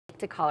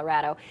to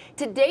Colorado.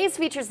 Today's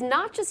feature is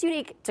not just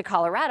unique to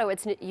Colorado,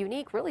 it's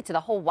unique really to the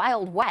whole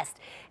Wild West,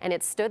 and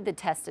it stood the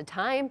test of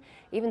time.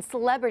 Even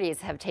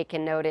celebrities have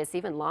taken notice,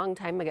 even long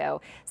time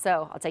ago.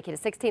 So I'll take you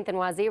to 16th and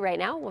Wazee right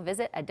now. We'll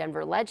visit a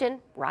Denver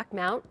legend,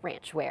 Rockmount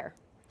Ranchwear.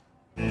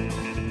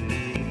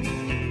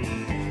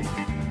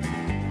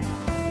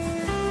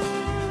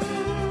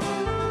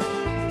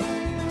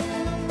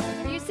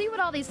 See what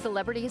all these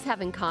celebrities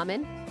have in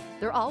common?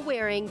 They're all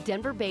wearing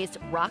Denver-based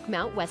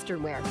Rockmount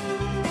Western wear.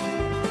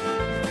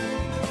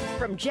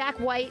 From Jack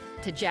White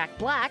to Jack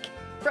Black,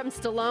 from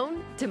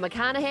Stallone to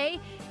McConaughey,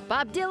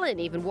 Bob Dylan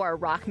even wore a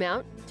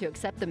Rockmount to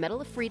accept the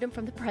Medal of Freedom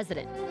from the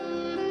president.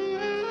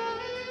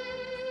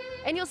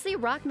 And you'll see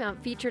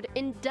Rockmount featured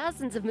in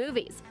dozens of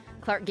movies.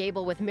 Clark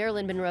Gable with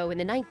Marilyn Monroe in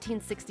the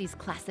 1960s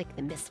classic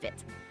The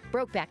Misfits,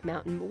 Brokeback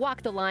Mountain,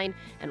 Walk the Line,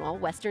 and all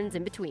westerns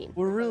in between.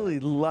 We're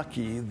really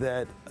lucky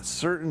that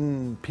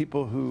certain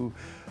people who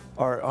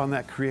are on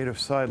that creative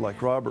side,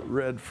 like Robert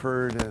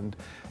Redford and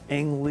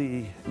Ang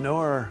Lee, know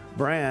our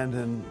brand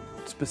and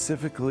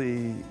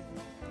specifically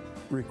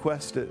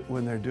request it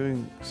when they're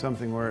doing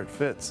something where it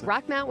fits.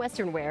 Rockmount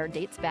Western wear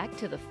dates back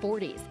to the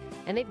 40s,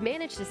 and they've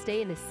managed to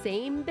stay in the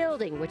same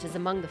building, which is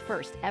among the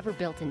first ever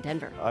built in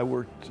Denver. I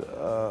worked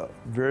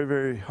very,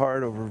 very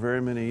hard over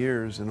very many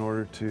years in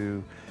order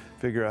to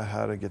figure out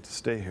how to get to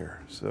stay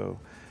here. So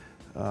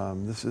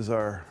this is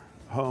our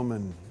home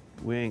and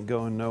we ain't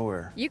going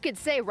nowhere. You could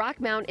say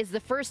Rockmount is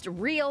the first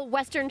real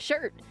Western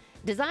shirt,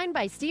 designed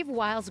by Steve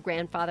Weil's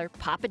grandfather,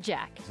 Papa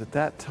Jack. At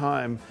that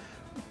time,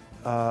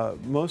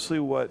 mostly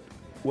what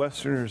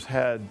Westerners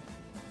had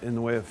in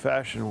the way of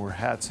fashion were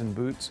hats and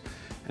boots,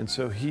 and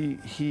so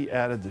he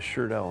added the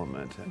shirt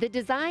element. The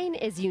design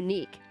is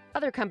unique.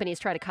 Other companies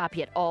try to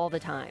copy it all the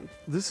time.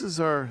 This is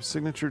our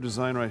signature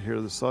design right here,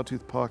 the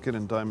sawtooth pocket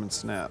and diamond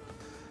snap.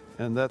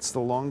 And that's the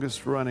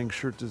longest running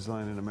shirt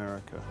design in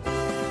America.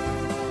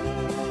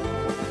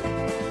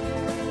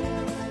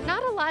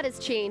 Not a lot has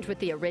changed with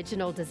the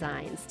original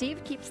design.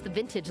 Steve keeps the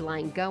vintage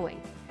line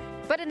going.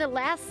 But in the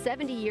last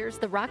 70 years,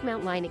 the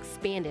Rockmount line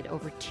expanded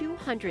over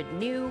 200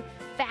 new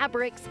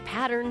fabrics,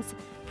 patterns,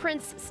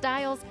 prints,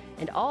 styles,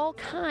 and all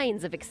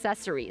kinds of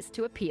accessories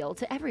to appeal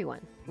to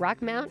everyone.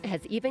 Rockmount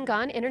has even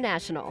gone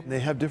international. They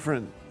have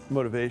different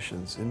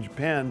motivations. In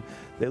Japan,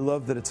 they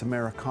love that it's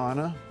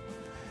Americana,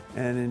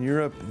 and in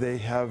Europe, they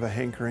have a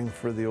hankering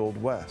for the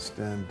Old West.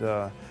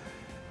 And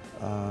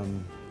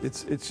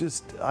it's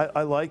just,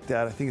 I like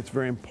that. I think it's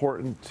very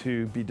important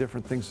to be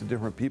different things to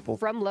different people.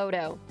 From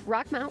Lodo,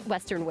 Rockmount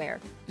Western wear,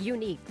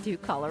 unique to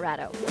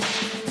Colorado.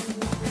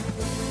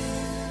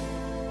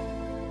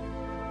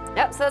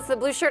 Yep, so that's the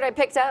blue shirt I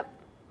picked up.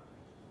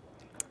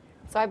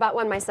 So I bought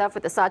one myself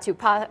with the sawtooth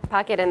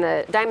pocket and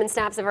the diamond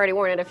snaps. I've already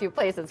worn it a few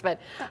places,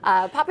 but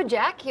Papa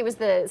Jack, he was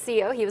the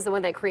CEO. He was the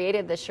one that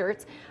created the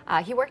shirts.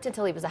 He worked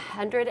until he was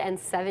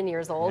 107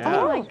 years old,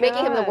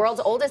 making him the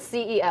world's oldest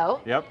CEO.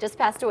 Yep. Just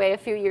passed away a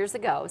few years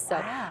ago.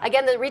 So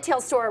again, the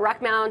retail store,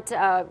 Rockmount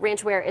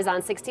Ranchwear, is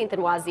on 16th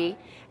and Wazee,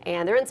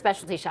 and they're in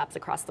specialty shops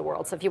across the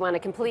world. So if you want a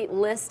complete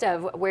list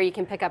of where you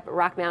can pick up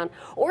Rockmount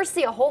or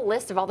see a whole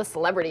list of all the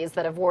celebrities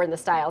that have worn the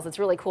styles, it's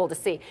really cool to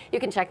see. You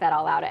can check that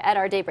all out at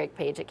our Daybreak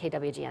page at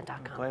KWGN.com.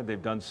 I'm glad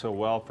they've done so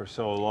well for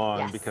so long,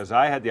 Yes. because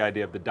I had the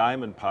idea of the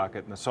diamond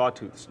pocket and the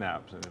sawtooth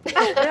snaps. And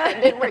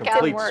It didn't work out.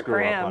 complete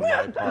screw up on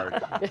my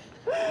part.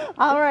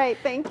 All right,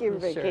 thank you,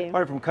 Vicki. All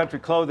right, from country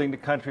clothing to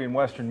country and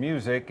western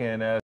music,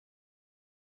 and